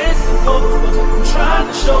reference to before. I'm trying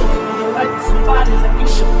to show you that I like somebody like you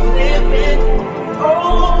should be living.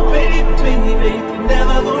 Oh, baby, baby, baby,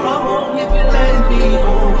 never go wrong if you let me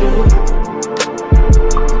hold you.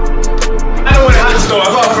 I don't want a hot store.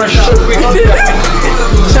 I got a fresh shot.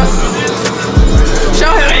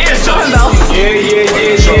 Show him. Yeah, Show him, Belle.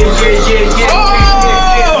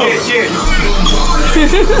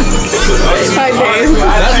 Hi, James.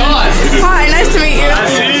 That's hot. Hi, nice to meet you.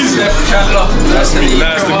 Chandler. Nice to meet you.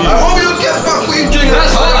 Oh, you get fuck what you doing?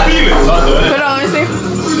 That's hot. Put it on, let me see.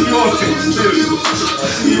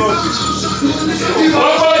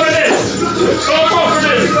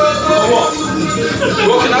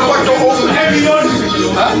 Well, can I back door open?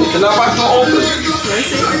 Huh? Can I back door open?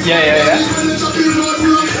 Yeah.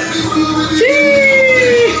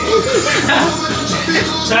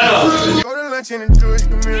 Chandler. Go to lunch in the Jewish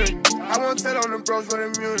community. I won't tell on the bros for the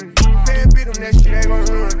immunity. Can't beat them, that shit ain't gon'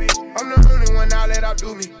 ruin me. I'm the only one now let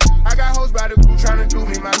outdo me. I got hoes by the crew tryna do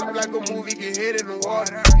me. My life like a movie, get hit in the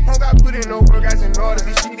water. Don't got put in no work, guys in order.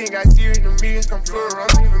 This shit ain't got serious, the millions come plural.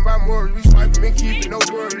 I'm leaving by morals, we swiping and keeping no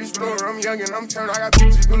word. Explorer, I'm young and I'm turned, I got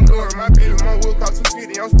pictures galore. My baby mom will cost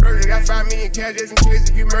 250, I'm spurting. Got 5 million cash just in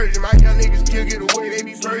case if you merging. My young niggas kill, get away, they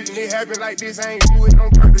be purging. It happen like this, I ain't do it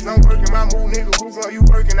on purpose. I'm working my move, nigga, who's on you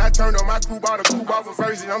working? I turned on my crew, bought a coupe off of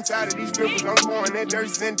verses. I'm tired of these strippers, I'm pouring that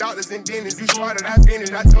nurses and doctors and dentists. You started, I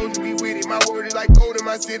finished, I told you we with it. My word is like gold in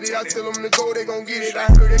my city, I tell them to go, they gon' get it. I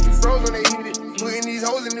heard that you froze when they hit it. Putting these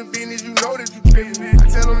hoes in the business, you know that you trippin'. I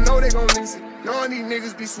tell them no, they gon' listen. Knowing these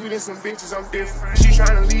niggas be sweet and some bitches, I'm different. She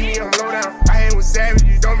tryna leave me, I'm low down. I hang with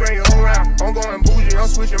savages, don't bring your whole round. I'm going bougie, I'm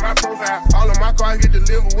switching my profile. All of my cars get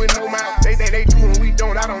delivered with no mouth. They think they do and we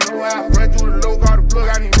don't, I don't know how. Run through the low, call the plug,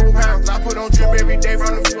 I need more pounds. I put on trip every day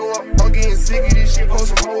from the floor up. I'm getting sick of this shit,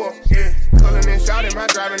 post some more up. Yeah, cullin' and shouting, my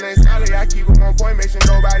driving name Scotty. I keep them on point, make sure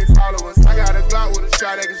nobody follow us. I got a Glock with a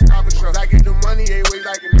shot that can stop a truck. I get the money, ain't ways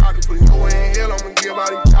like an octopus. Go in hell, I'ma give all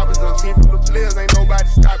these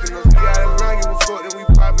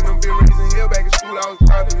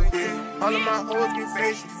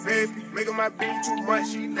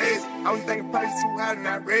the price too high and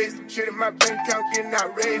I raised them. Shit in my bank account getting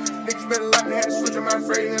outraged. Niggas been a lot and had to switch on my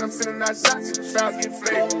phrase. And I'm sending out shots to the fouls get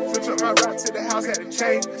flamed. Switch up my route to the house, had to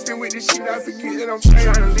change. Still with this shit, I forget that I'm changed.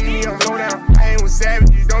 Tryna leave me, I'm low down. I ain't with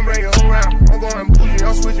savages, don't bring your whole round. I'm going bougie,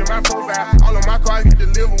 I'm switching my profile. All of my cars get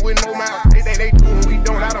delivered with no mouth. They think they do and we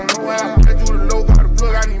don't, I don't know how. I do the low, got the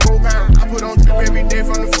plug, I need more pounds. I put on trip every day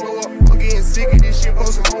from the floor up. I'm getting sick of this shit,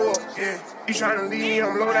 post some more up. Yeah. You tryna leave me,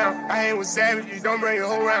 I'm low down. I ain't with savages, don't bring your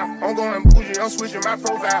whole round. I'm going bougie, I'm switching my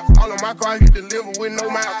profile. All of my cars get delivered with no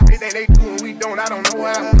mouth. They think they do and we don't, I don't know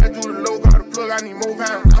how. I do the low, got the plug, I need more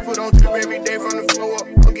pounds. I put on trip every day from the floor up.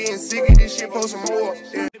 I'm getting sick of this shit, post some more up.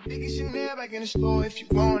 Yeah. The biggest Chanel back in the store if you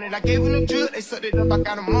want it. I gave them the drip, they sucked it up, I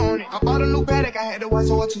got them on it. I bought a new paddock, I had to watch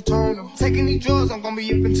so I two-toned them. Taking these drugs, I'm gonna be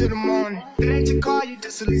up until the morning. It ain't your car, you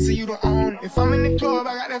just a lease, so you don't own it. If I'm in the club,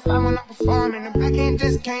 I got that 5 when I'm performing. The back end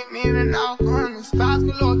just came in and all honest.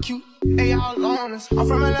 Vibes galore cute, they all on us. I'm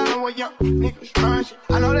from Atlanta where young niggas run shit.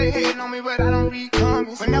 I know they hating on me, but I don't read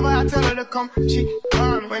comments. Whenever I tell her to come, she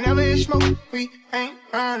coming. Whenever it's smoke, we ain't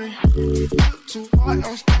running. Look too hard,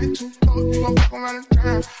 don't stand too close. You gon' fuck around the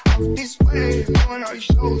time. Off this way, doing all these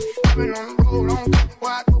shows. I've been on the road, I don't care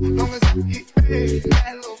where I go, long as I get paid.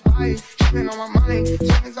 That little vibe, tripping on my mind.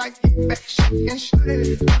 Soon as I get back, shit and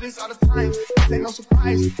shit. Do this all the time, this ain't no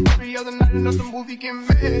surprise. Every other night, another movie get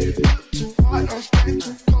made. Look too hard, don't stand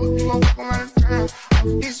too close. You gon' fuck around the time. Off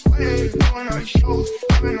this way, doing all these shows.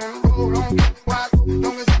 I've been on the road, I don't care where I go,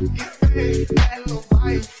 long as I get paid. That little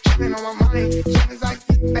vibe, tripping on my mind. Soon as I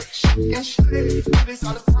get back, shit and shit. Do this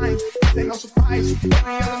all the time, this ain't no surprise.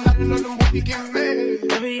 Every other night, another movie get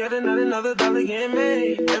made. Every other night, another dollar get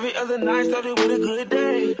made. Every other night started with a good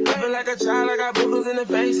day. I feel like a child, I got boogers in the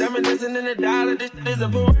face. I'm dancing in the dollar, this is a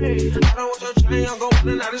parade. I don't want your chain, I'm gon'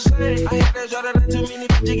 put another slave. I had that shot that too many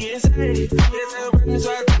bitches getting saved. Yes, I break me,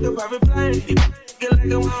 so I took a private plane. Get like I'm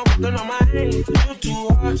working on my aim. You too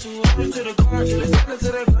hard to the car. Let's send it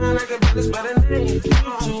to the ground like a better spell a name. You too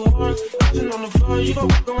hard, touching on the floor. You gon'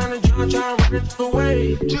 walk around and drown, try and run it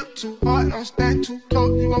away. Drip too hard, don't stand too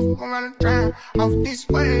close. You gon' fuck around and drown. Off this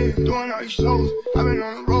way, doing all these shows. I've been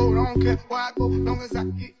on the road, I don't care where I go, long as I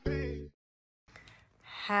get paid.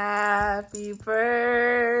 Happy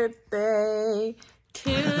birthday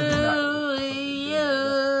to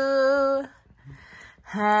you.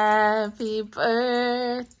 Happy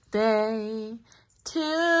birthday to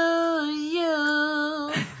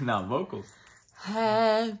you. Not vocals.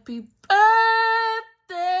 Happy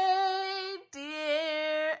birthday,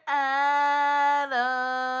 dear Adam.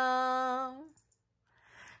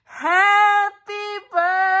 Happy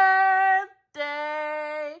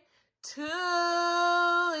birthday to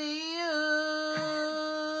you.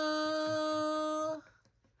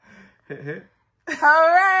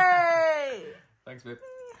 Hooray! Thanks, babe.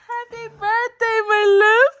 Happy birthday, my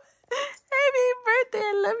love. Happy birthday. I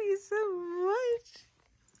love you so much.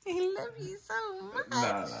 I love you so much.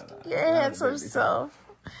 No. Your handsome self.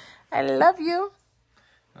 I love you.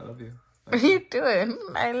 I love you. What are you doing?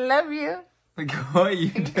 I love you. Like, what are you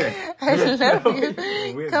doing? I love you.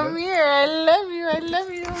 Weird, Come man. here. I love you. I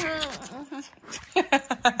love you.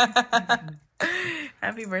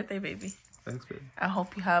 Happy birthday, baby. Thanks, babe. I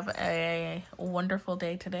hope you have a wonderful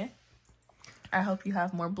day today. I hope you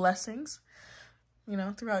have more blessings, you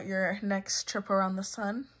know, throughout your next trip around the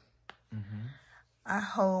sun. Mm-hmm. I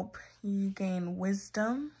hope you gain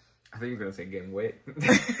wisdom. I think you're going to say gain weight.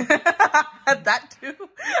 That too.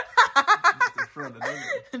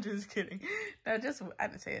 Just kidding. No, just, I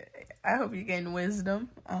didn't say it. I hope you gain wisdom.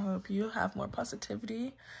 I hope you have more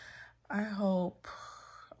positivity. I hope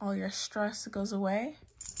all your stress goes away.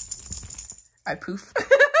 I poof.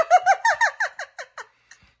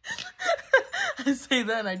 I say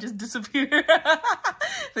that and I just disappear.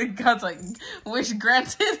 Then God's like, wish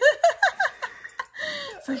granted.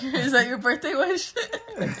 So is that your birthday wish?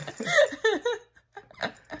 That's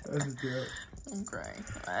a joke. I'm crying.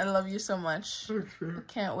 I love you so much.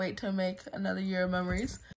 Can't wait to make another year of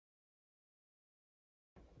memories.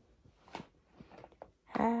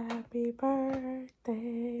 Happy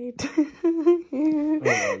birthday to you.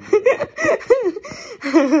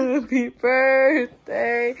 Happy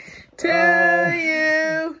birthday to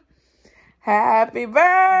you. Happy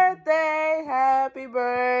birthday, happy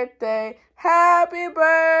birthday, happy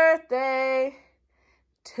birthday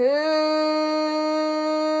to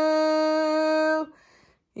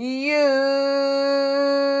you.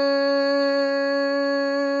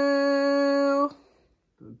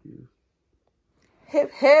 Thank you.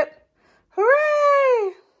 Hip, hip,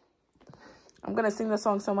 hooray! I'm gonna sing this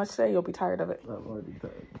song so much today, you'll be tired of it. I'm already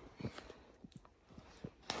tired.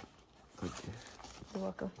 Thank you. You're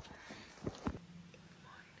welcome.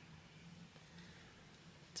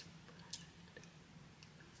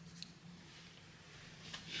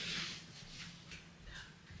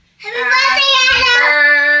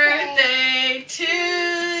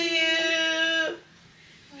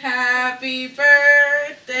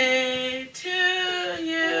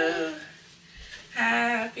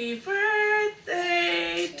 Happy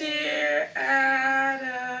birthday, dear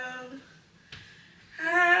Adam.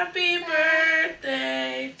 Happy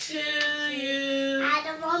birthday to you.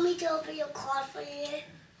 Adam, want me to open your card for you?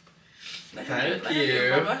 Thank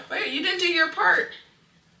you. Wait, you didn't do your part.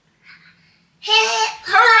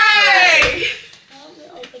 Hooray! Let me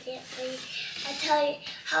open it for you. I'll tell you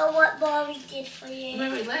what Mommy did for you.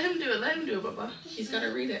 Wait, let him do it. Let him do it, Bubba. He's got to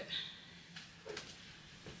read it.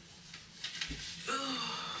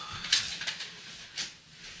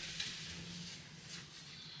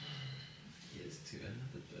 Here's to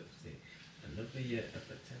another birthday. Another year of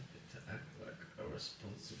attempting to act like a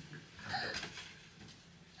responsible adult.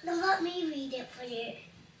 Now let me read it for you.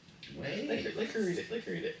 Wait. Let her read it. Let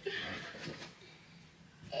her read it.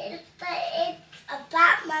 It's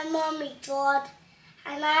about my mommy drawed,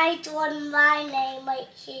 and I drawn my name right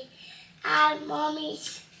here. And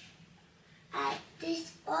Mommy's.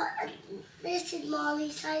 This is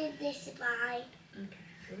Mommy's side, this is mine. Okay,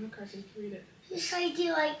 give him a card so you can read it. Whose side do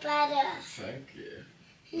you like better? Thank you.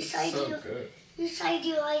 Whose side so do you? good. Whose side do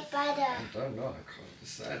you like better? I don't know. I can't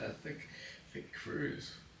decide. I think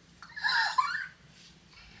Cruz.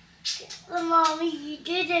 Well, Mommy, you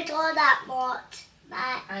didn't draw that much.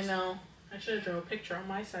 I know. I should have drawn a picture on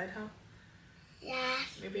my side, huh? Yeah.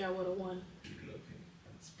 Maybe I would have won. You looking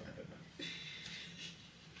at Spider-Man.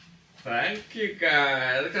 Thank you,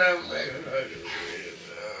 guys. Look how big.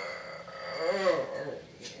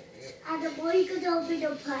 And the boy, you could open the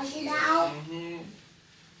present now.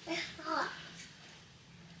 There's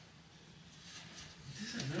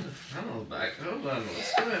another funnel back. Hold on.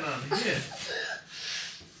 What's going on here?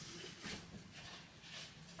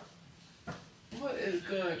 What is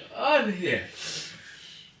going on here?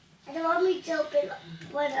 And the Mommy to open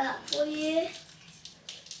one up for you.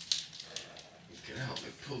 You can help me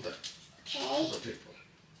pull that. Okay. Pull the paper.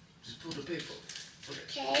 Just pull the paper.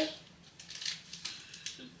 Okay.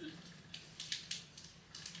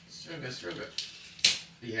 Stronger.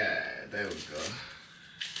 Yeah, there we go.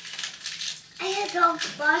 I had all the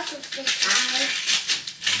bars of this side.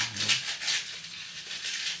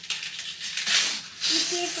 You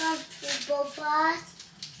gave us for both of us.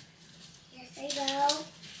 Yes, I know.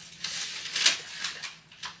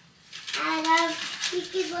 And you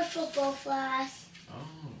gave us for both of us. Oh,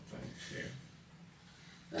 thank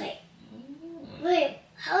you. Wait,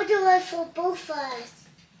 how do I for both of us?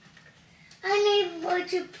 I need more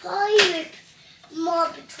to play with more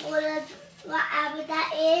between whatever that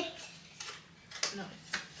is. No,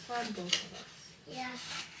 it's for both of us. Yeah.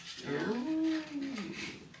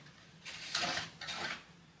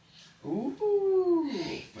 Ooh,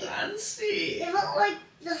 fancy. It looked like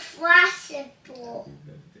the flash symbol.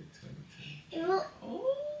 It looked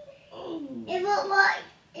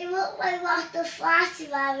like what the flash is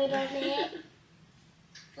having on it.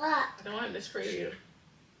 What? I don't want this for you.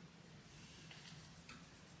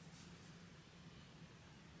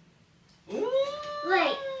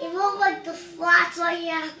 Wait, it looked like the flash what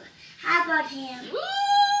you have on him.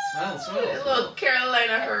 Smell. A little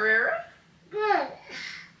Carolina Herrera. Good.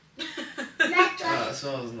 That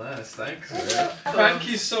smells nice. Thanks, man. Thank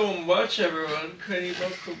you so much, everyone. Can you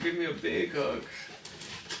both come give me a big hug?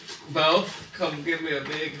 Both come give me a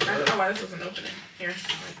big hug. I don't know why this wasn't opening. Here.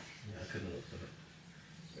 Yeah, I couldn't open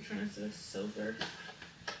it. Which one is this? Silver.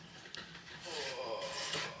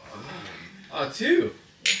 Oh, two.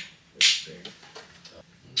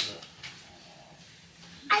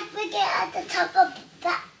 I put it at the top of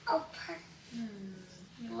that open.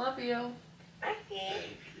 Love you.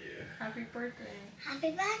 Okay. Happy birthday.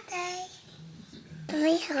 Happy birthday. Let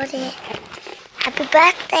me hold it. Happy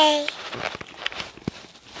birthday.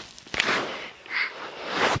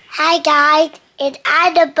 Hi guys, it's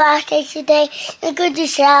Adam's birthday today. We're going to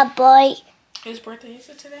celebrate. Whose birthday is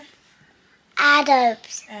it today?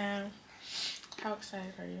 Adam's. How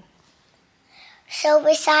excited are you? So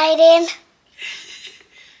exciting.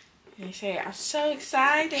 Can you say, I'm so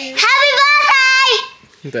excited? Happy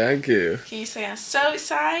birthday! Thank you. Can you say, I'm so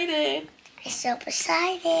excited? I'm so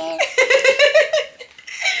excited.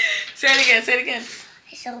 Say it again. I'm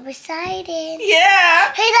so excited.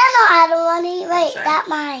 Yeah. Hey, that's not Adam money. Wait, that's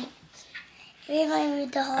mine. You remind me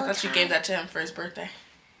the whole time. I thought you gave that to him for his birthday.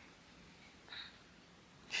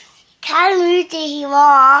 Can root it he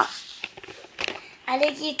wants. I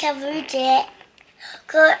think you can root it.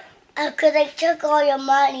 Cause I took all your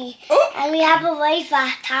money. And we have a race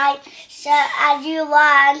last time. So as you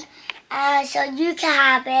won, so you can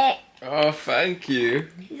have it. Oh, thank you.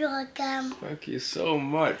 You're welcome. Thank you so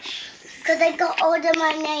much. Because I got all the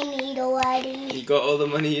money I need already. You got all the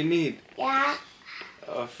money you need? Yeah.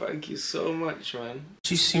 Oh, thank you so much, man.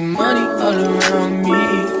 She see money all around me.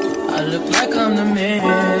 I look like I'm the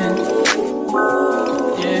man.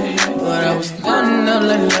 Yeah, but I was down and out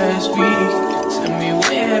like last week. Tell me,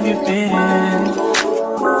 where have you been?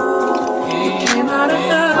 Yeah, came out of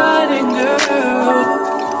hiding, girl.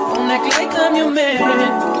 Don't act like I'm your man.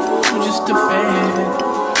 You just a fan.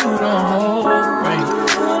 You don't hold ring.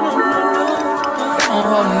 Don't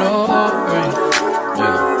hold no ring.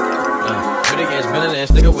 Spinning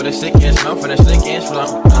ass nigga with a sick ass mouth and a slick ass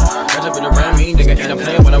flow. Catch up with around me, nigga, and I'm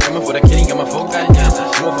playing when I'm women for the kitty, got my folk goddamn.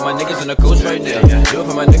 Do it for my niggas in the coast right there. Do it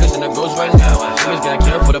for my niggas in the ghost right now. Niggas got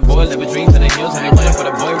killed for the boy, living dreams in the hills, and they running for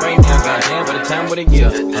the boy right now. Goddamn, for the time of the year.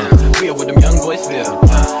 We are what them young boys feel.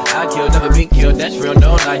 I kill, never be killed, that's real,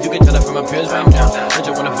 no lie. You can tell it from my peers right now. Bitch,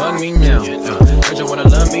 you wanna fuck me now. Bitch, you wanna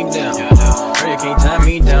love me down. Girl, you can't tie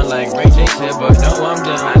me down like Ray J said, but no, I'm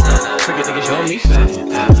down. Freaking nigga, show me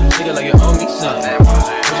something. Nigga like you owe me something.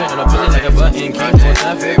 Push it on a feeling like a button, keep more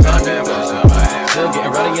time for your content. Still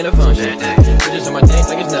getting rowdy in the function. Bitches on my dick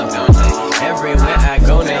like it's nothing. Everywhere I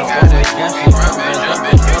go now, always got shit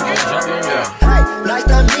jumping. Hey, nice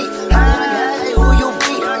to meet. Hey, who you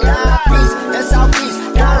be? Yeah, peace, that's Southeast.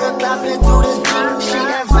 Got her clapping to this beat. She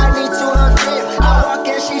invite me to her crib. I walk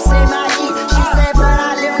in, she say my heat. She said, but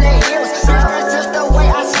I live in the hills. That's just the way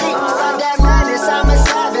I sleep. Stop that madness, I'm a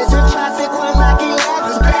savage. In traffic with my key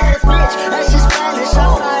levels. Bad bitch, and she's Spanish.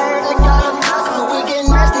 I'm fired, I got a muscle. We get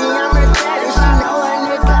nasty, I'm her daddy. She know a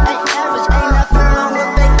nigga ain't average. Ain't nothing wrong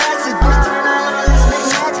with big message. Bitch, turn on, let's make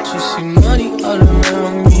magic. She see money all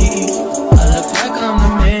around me. I look like I'm the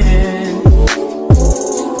man.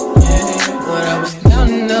 Yeah, but I was down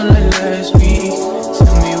and out like last week.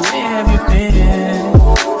 Tell me, where have you been?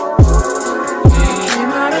 Yeah,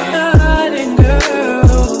 came out of hiding, girl.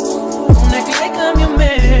 Don't act like I'm your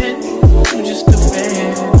man. You just a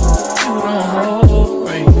fan. You don't hold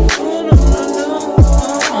ring. No,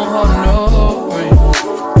 don't hold no ring.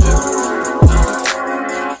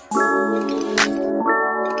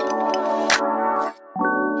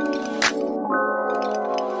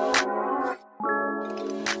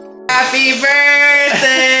 Happy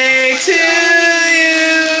birthday to you.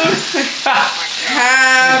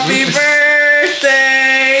 Happy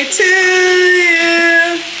birthday to you.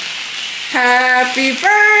 Happy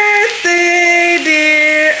birthday,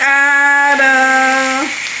 dear Adam.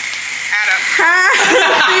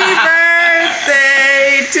 Happy birthday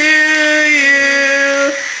to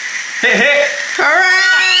you.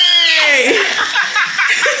 Hooray!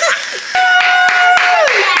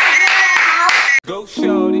 Go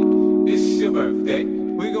shorty, it's your birthday.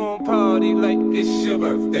 We gon' party like it's your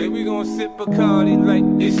birthday. We gon' sip Bacardi like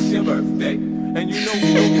it's your birthday. And you know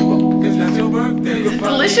we don't give up, cause that's your birthday. Is it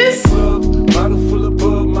delicious? Bottle full of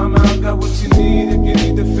bug, mama, I got what you need if you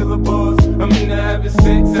need to fill a buzz. I'm into having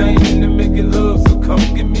sex, I ain't into making love. So come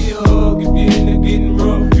give me a hug if you're into getting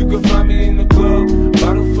rough. You can find me in the club.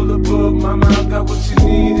 Bottle full of bug, mama, I got what you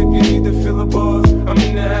need if you need to fill a buzz. I'm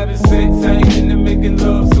into having sex, I ain't into making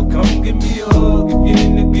love. So come give me a hug if you're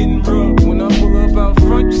into getting rough. When I pull up out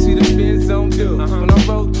front, you see the Benz on dub. When I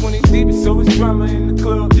roll 20 deep, it's always drama in the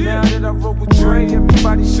club. Now that I roll with Dre,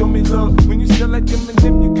 everybody show me love. When you sell like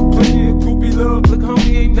Eminem, you can play a groupie love. Look,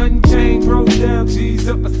 homie, ain't nothing changed. Roll down, G's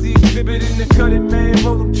up. I see exhibit in the cutting, man.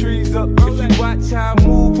 Roll them trees up. If you watch how I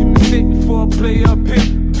move, you mistake before I play up here.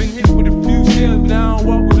 Been hit with a few shells, but I don't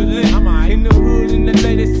walk with a limp. In the hood, in the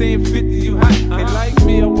LA, they saying 50, you hot. They like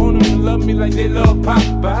me, I want them to love me like they love pop.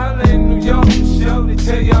 But holla in New York, for sure, they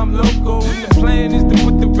tell you I'm local. And the plan is to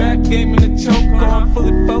put the rap game in the choke. I'm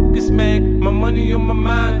fully focused, man. My money on my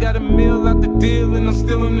mind, got a meal out the deal, and I'm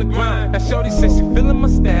still on the grind. Now shorty says she feeling my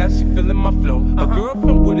style, she feeling my flow. A girl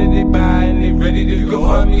from Wooded, they buy, and they ready to go.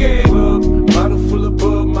 I'm yeah, club, bottle full of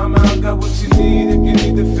bug. Mama, I got what you need if you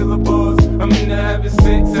need to fill a buzz. I'm into having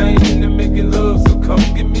sex, I ain't into making love. So come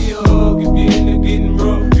give me a hug if you're into getting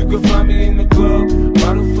rough. You can find me in the club,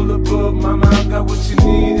 bottle full of bug. Mama, I got what you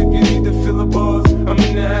need if you need to fill a buzz. I'm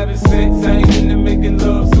into having sex, I ain't into making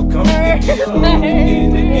love. So come give me a hug if you're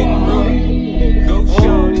into getting rough. Go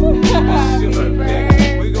shorty, it's your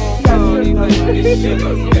birthday. We gon' party like it's your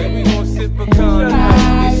birthday.